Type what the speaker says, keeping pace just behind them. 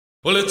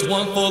Well, it's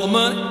one for the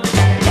money,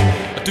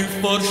 a two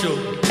for the show,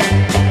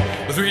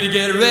 a three to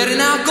get ready.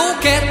 Now go,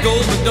 cat, go,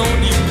 but don't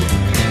you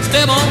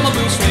step on my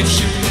blue suede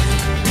shoe.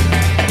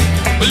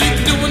 Well, you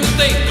can do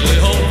anything, lay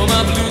hold for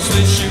my blue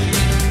suede shoe.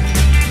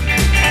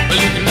 Well,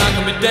 you can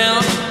knock me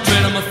down,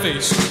 tread on my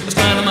face,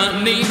 sign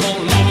my name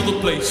all over the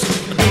place.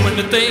 Do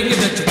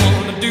anything that you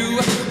want to do,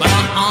 but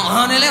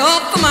honey, lay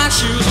hold for my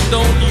shoes, and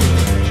don't you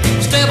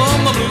step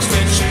on my blue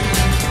suede shoe.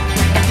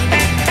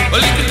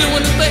 Well, you can do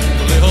anything,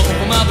 lay hold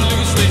for my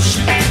blue suede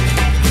shoe.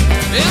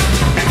 Yeah.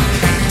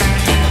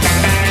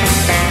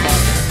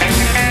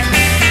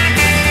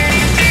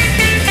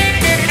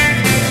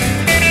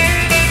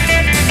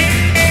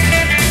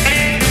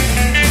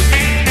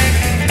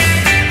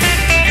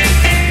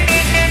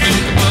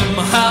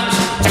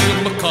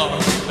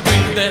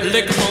 That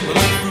liquor from the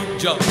little fruit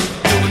jar,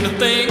 doing the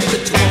things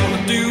that you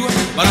wanna do.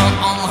 But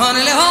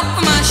honey, lay hold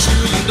for my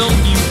shoes, and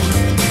don't you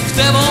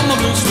step on my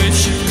blue suede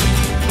shoe.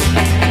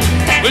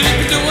 Well, you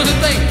can do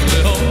anything,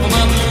 lay hold for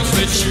my blue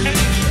suede shoe.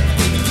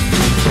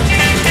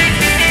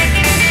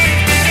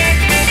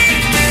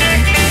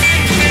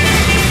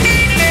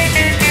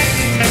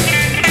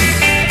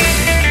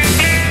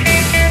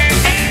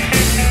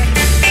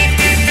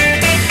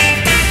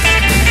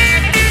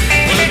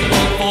 Well, if you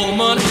want for the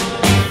money,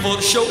 for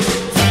the show,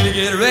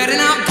 get ready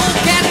now, go,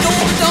 cat, go,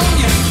 don't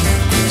you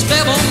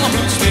step on my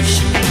blue suede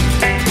shoe.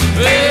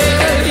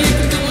 Well, you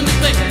can do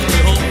anything,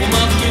 lay hold for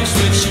my blue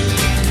suede shoe.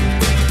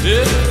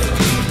 Yeah,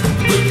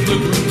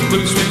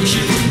 blue suede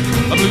shoe,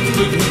 a blue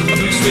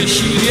suede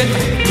shoe, yeah,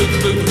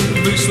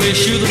 blue suede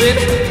shoe, the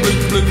baby,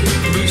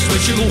 blue suede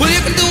shoe. Well,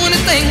 you can do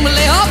anything, but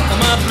lay hold for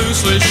my blue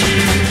suede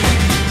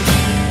shoe.